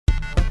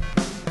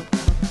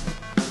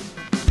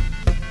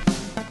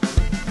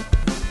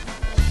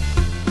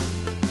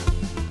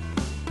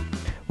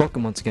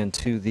Welcome once again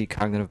to the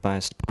Cognitive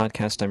Biased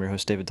Podcast. I'm your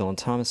host, David Dylan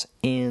Thomas,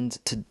 and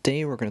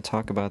today we're going to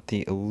talk about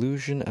the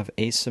illusion of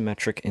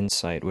asymmetric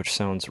insight, which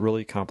sounds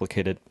really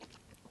complicated.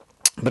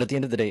 But at the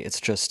end of the day,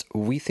 it's just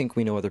we think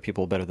we know other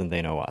people better than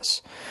they know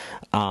us.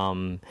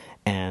 It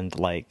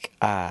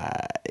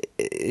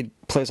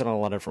plays out in a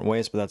lot of different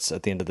ways, but that's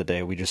at the end of the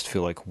day, we just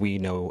feel like we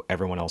know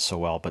everyone else so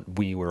well, but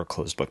we were a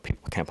closed book.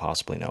 People can't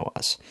possibly know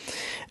us.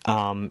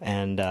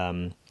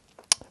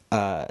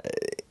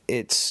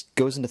 It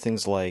goes into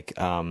things like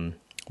when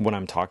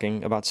I'm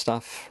talking about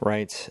stuff,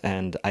 right?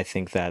 And I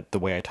think that the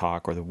way I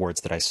talk or the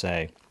words that I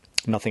say,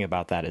 nothing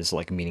about that is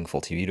like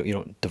meaningful to you. You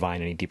don't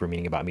divine any deeper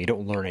meaning about me. You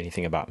don't learn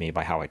anything about me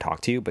by how I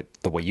talk to you, but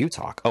the way you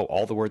talk. Oh,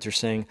 all the words you're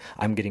saying,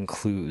 I'm getting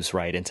clues,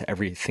 right, into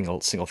every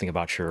single thing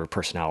about your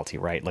personality,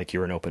 right? Like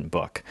you're an open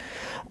book.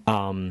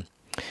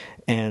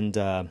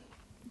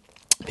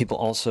 People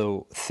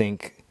also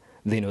think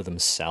they know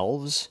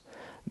themselves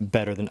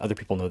better than other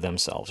people know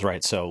themselves,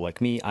 right? So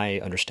like me, I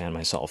understand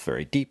myself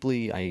very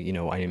deeply. I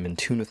am in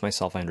tune with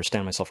myself. I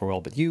understand myself very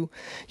well, but you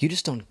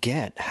just don't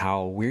get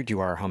how weird you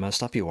are, how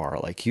messed up you are.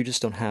 Like you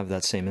just don't have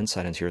that same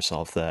insight into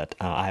yourself that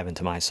I have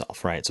into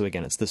myself, right? So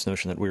again, it's this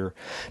notion that we're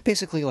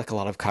basically like a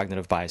lot of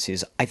cognitive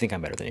biases. I think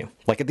I'm better than you.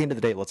 Like at the end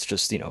of the day, let's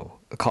just,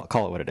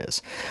 call it what it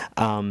is.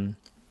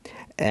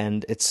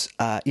 And it's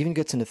even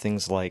gets into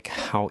things like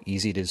how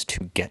easy it is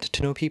to get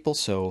to know people.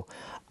 So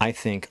I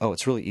think,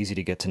 it's really easy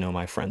to get to know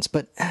my friends,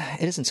 but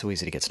it isn't so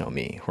easy to get to know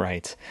me,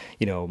 right?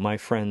 My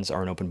friends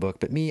are an open book,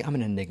 but me, I'm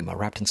an enigma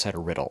wrapped inside a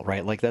riddle,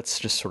 right? Like that's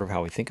just sort of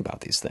how we think about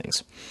these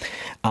things.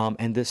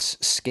 And this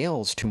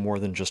scales to more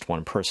than just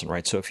one person,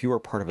 right? So if you are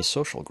part of a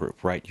social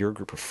group, right, you're a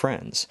group of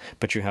friends,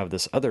 but you have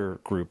this other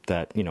group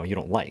that, you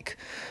don't like,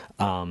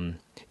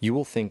 you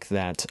will think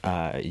that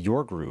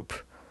your group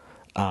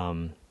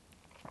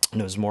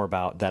knows more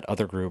about that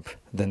other group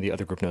than the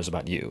other group knows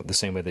about you, the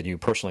same way that you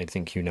personally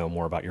think you know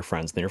more about your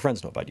friends than your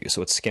friends know about you.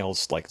 So it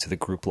scales like to the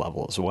group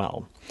level as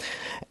well.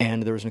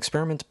 And there was an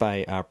experiment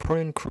by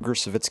Pronin, Kruger,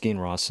 Savitsky,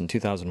 and Ross in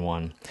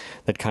 2001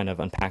 that kind of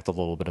unpacked a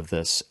little bit of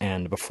this.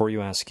 And before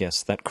you ask,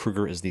 yes, that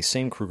Kruger is the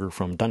same Kruger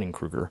from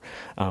Dunning-Kruger.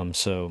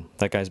 So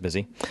that guy's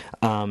busy.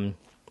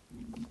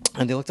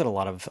 And they looked at a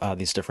lot of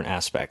these different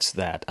aspects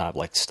that,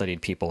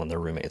 studied people and their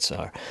roommates,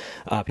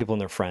 people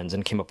and their friends,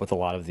 and came up with a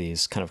lot of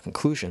these kind of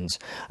conclusions,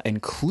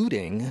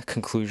 including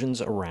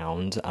conclusions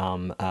around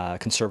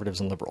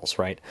conservatives and liberals,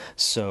 right?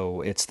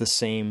 So it's the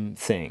same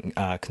thing.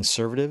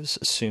 Conservatives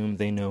assume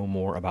they know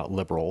more about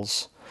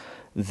liberals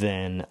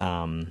than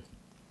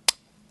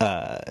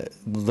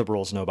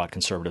liberals know about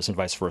conservatives, and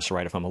vice versa,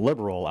 right? If I'm a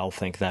liberal, I'll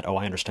think that,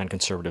 I understand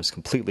conservatives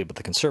completely, but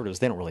the conservatives,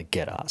 they don't really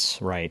get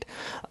us, right?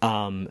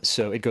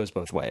 So it goes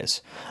both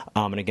ways.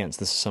 And again, it's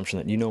this assumption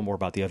that you know more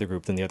about the other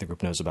group than the other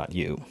group knows about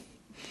you.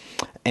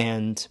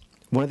 And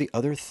one of the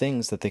other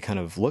things that they kind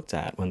of looked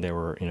at when they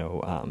were,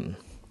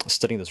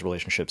 studying those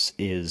relationships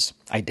is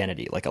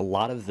identity. Like a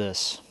lot of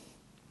this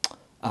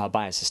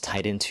bias is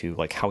tied into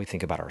like how we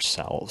think about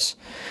ourselves.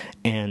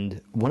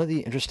 And one of the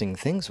interesting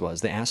things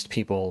was they asked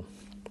people,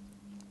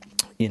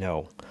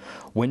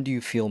 when do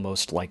you feel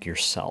most like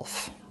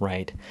yourself,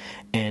 right?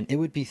 And it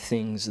would be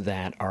things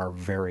that are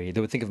they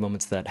would think of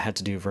moments that had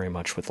to do very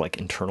much with like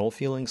internal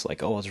feelings,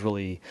 like, it's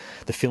really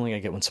the feeling I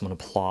get when someone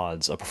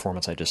applauds a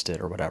performance I just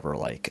did or whatever,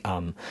 like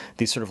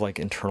these sort of like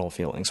internal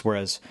feelings.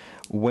 Whereas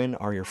when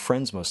are your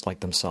friends most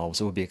like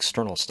themselves, it would be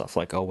external stuff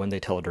like, when they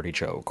tell a dirty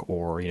joke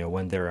or,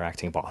 when they're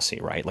acting bossy,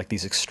 right? Like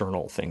these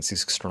external things,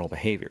 these external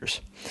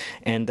behaviors.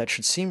 And that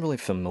should seem really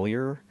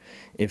familiar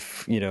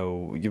if,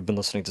 you've been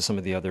listening to some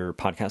of the other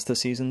podcasts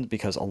this season,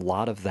 because a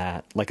lot of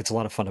that, like it's a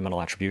lot of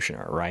fundamental attribution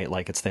error, right?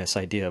 Like it's this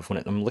idea of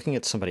when I'm looking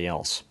at somebody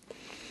else,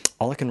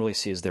 all I can really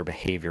see is their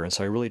behavior. And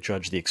so I really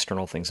judge the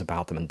external things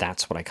about them. And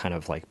that's what I kind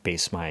of like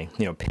base my,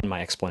 pin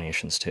my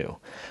explanations to.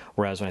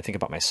 Whereas when I think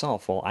about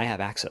myself, well, I have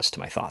access to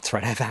my thoughts,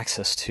 right? I have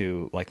access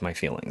to like my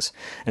feelings.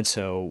 And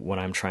so when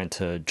I'm trying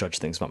to judge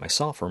things about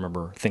myself or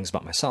remember things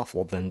about myself,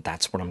 well, then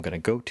that's what I'm going to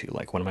go to.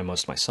 Like when am I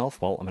most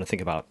myself? Well, I'm going to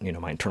think about,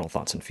 my internal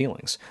thoughts and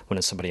feelings. When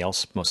is somebody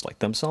else most like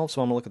themselves?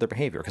 Well, I'm going to look at their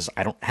behavior because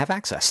I don't have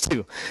access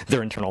to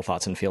their internal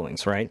thoughts and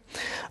feelings, right?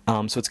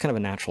 So it's kind of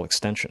a natural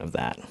extension of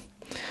that.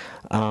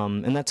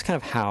 And that's kind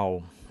of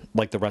how,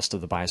 like, the rest of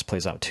the bias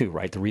plays out too,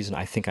 right? The reason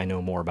I think I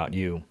know more about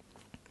you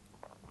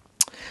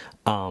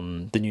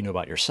than you know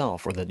about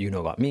yourself or that you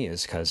know about me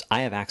is because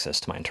I have access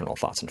to my internal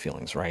thoughts and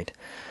feelings, right?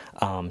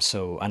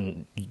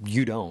 And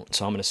you don't,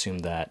 so I'm going to assume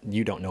that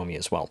you don't know me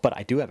as well. But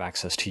I do have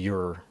access to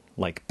your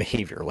like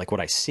behavior, like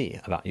what I see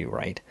about you,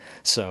 right?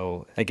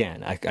 So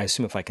again, I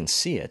assume if I can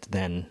see it,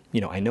 then,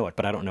 I know it,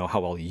 but I don't know how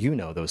well you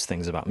know those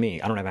things about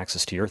me. I don't have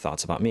access to your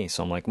thoughts about me.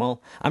 So I'm like,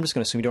 well, I'm just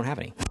going to assume you don't have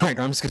any, right?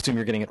 Or I'm just going to assume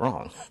you're getting it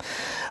wrong.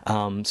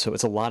 So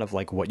it's a lot of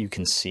like what you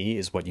can see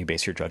is what you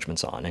base your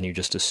judgments on. And you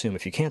just assume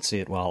if you can't see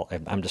it, well,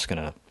 I'm just going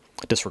to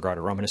disregard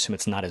it, or I'm going to assume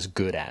it's not as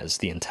good as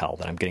the intel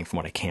that I'm getting from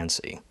what I can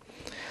see,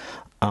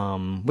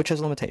 which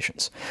has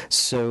limitations.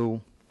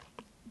 So,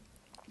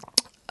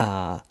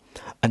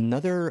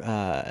 another,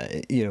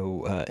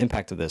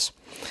 impact of this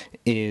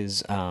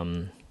is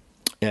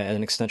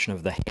an extension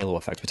of the halo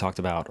effect we talked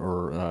about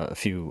or a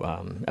few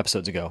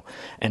episodes ago,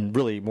 and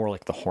really more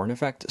like the horn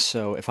effect.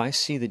 So if I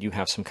see that you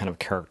have some kind of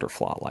character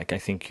flaw, like I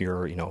think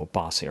you're,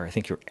 bossy, or I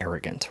think you're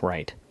arrogant,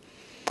 right?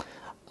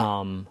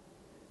 I'm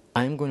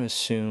going to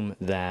assume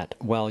that,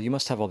 well, you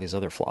must have all these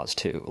other flaws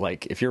too.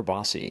 Like, if you're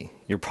bossy,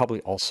 you're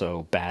probably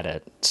also bad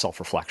at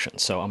self-reflection.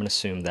 So I'm going to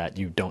assume that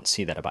you don't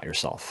see that about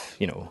yourself.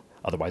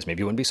 Otherwise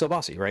maybe you wouldn't be so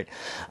bossy, right?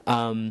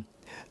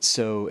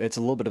 So it's a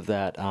little bit of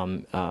that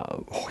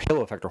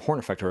halo effect or horn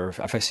effect, or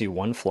if I see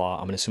one flaw,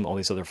 I'm going to assume all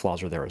these other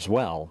flaws are there as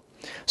well.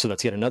 So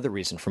that's yet another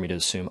reason for me to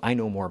assume I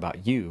know more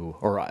about you,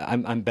 or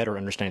I'm better at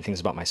understanding things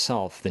about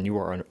myself than you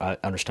are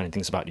understanding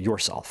things about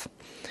yourself.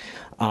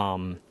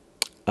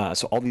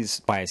 So all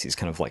these biases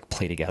kind of like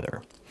play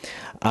together.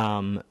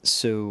 David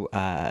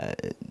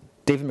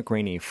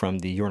McRaney from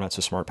the You're Not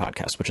So Smart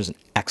podcast, which is an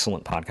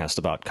excellent podcast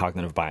about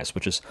cognitive bias,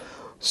 which is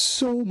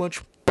so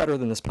much better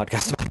than this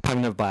podcast about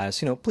cognitive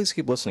bias. Please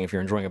keep listening if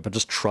you're enjoying it, but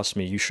just trust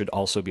me, you should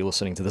also be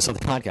listening to this other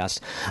podcast.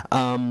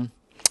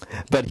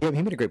 But he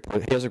made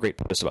he has a great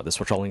post about this,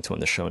 which I'll link to in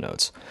the show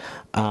notes.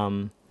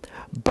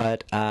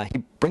 But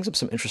he brings up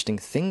some interesting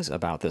things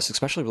about this,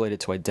 especially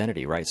related to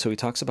identity, right? So he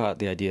talks about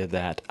the idea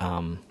that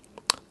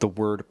the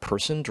word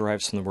person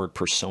derives from the word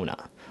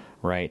persona,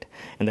 right?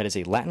 And that is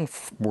a Latin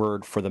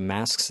word for the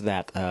masks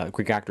that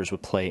Greek actors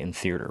would play in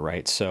theater,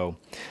 right? So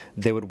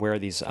they would wear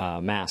these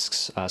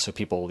masks so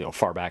people,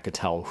 far back could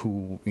tell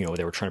who,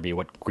 they were trying to be,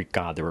 what Greek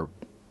god they were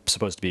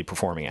supposed to be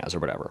performing as or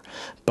whatever.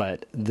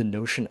 But the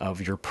notion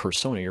of your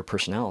persona, your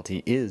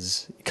personality,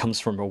 comes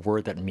from a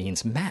word that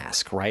means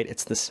mask, right?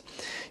 It's this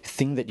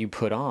thing that you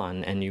put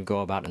on and you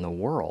go about in the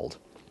world.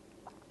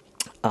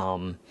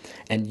 And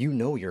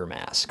your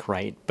mask,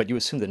 right? But you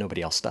assume that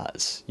nobody else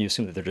does. You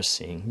assume that they're just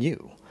seeing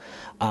you.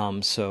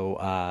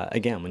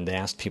 Again, when they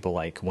asked people,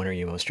 like, when are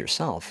you most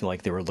yourself?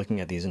 Like, they were looking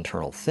at these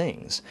internal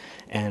things.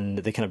 And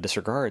they kind of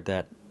disregard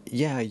that,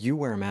 yeah, you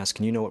wear a mask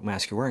and you know what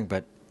mask you're wearing,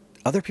 but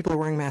other people are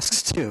wearing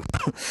masks too.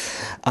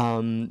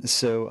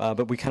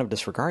 But we kind of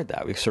disregard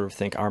that. We sort of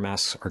think our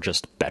masks are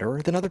just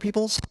better than other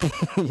people's,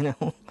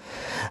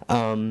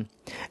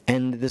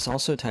 And this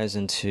also ties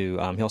into,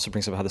 he also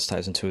brings up how this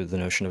ties into the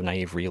notion of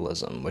naive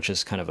realism, which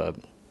is kind of a,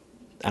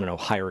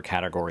 higher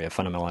category of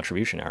fundamental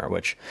attribution error,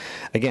 which,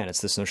 again,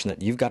 it's this notion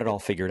that you've got it all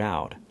figured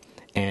out,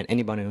 and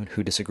anybody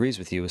who disagrees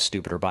with you is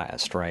stupid or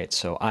biased, right?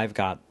 So I've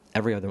got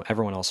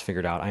everyone else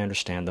figured out. I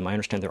understand them. I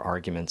understand their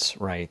arguments,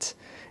 right?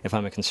 If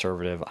I'm a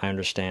conservative, I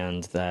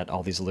understand that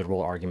all these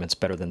liberal arguments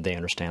better than they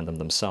understand them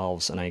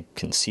themselves, and I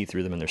can see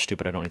through them and they're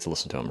stupid. I don't need to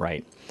listen to them,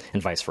 right?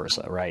 And vice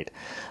versa, right?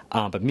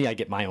 But me, I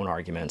get my own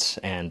arguments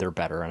and they're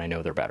better and I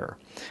know they're better.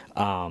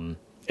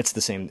 It's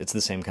the same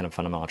kind of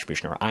fundamental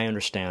attribution error. I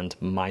understand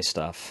my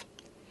stuff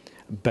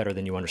better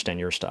than you understand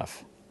your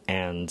stuff,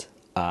 and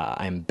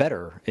I'm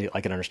better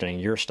at understanding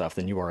your stuff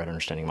than you are at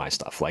understanding my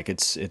stuff. Like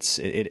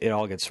it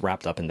all gets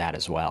wrapped up in that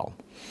as well.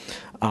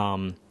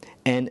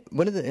 And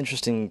one of the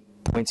interesting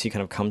points he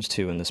kind of comes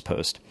to in this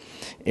post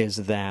is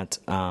that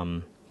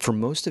for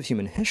most of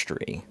human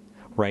history,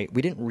 right,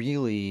 we didn't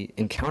really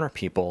encounter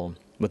people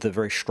with a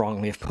very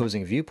strongly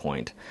opposing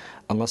viewpoint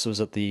unless it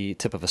was at the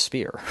tip of a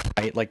spear,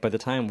 right? Like by the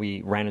time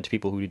we ran into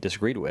people who we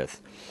disagreed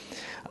with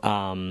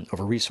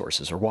over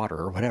resources or water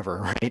or whatever,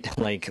 right?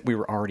 Like we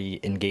were already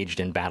engaged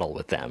in battle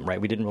with them,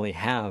 right? We didn't really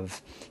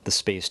have the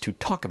space to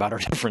talk about our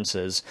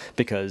differences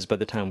because by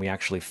the time we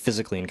actually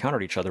physically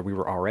encountered each other, we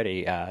were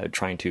already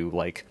trying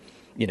to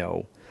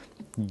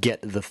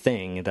get the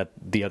thing that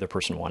the other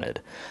person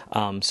wanted.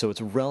 So it's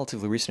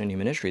relatively recent in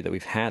human history that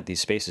we've had these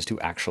spaces to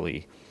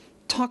actually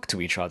talk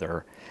to each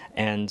other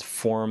and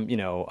form,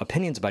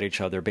 opinions about each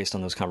other based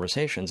on those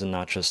conversations and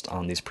not just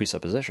on these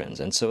presuppositions.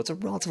 And so it's a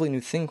relatively new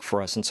thing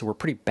for us, and so we're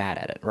pretty bad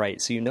at it, right?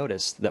 So you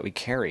notice that we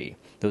carry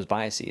those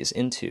biases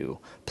into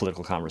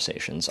political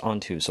conversations,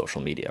 onto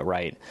social media,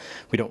 right?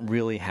 We don't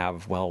really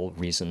have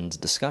well-reasoned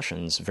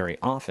discussions very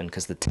often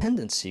because the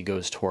tendency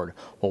goes toward,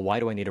 well, why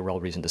do I need a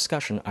well-reasoned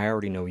discussion? I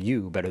already know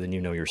you better than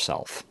you know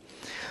yourself.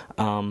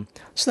 So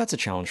that's a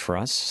challenge for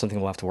us, something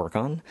we'll have to work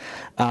on.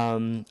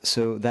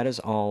 So that is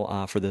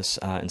all for this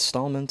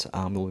installment.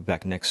 We'll be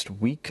back next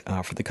week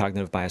for the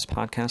Cognitive Bias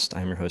Podcast.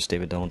 I'm your host,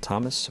 David Dylan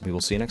Thomas. We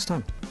will see you next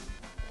time.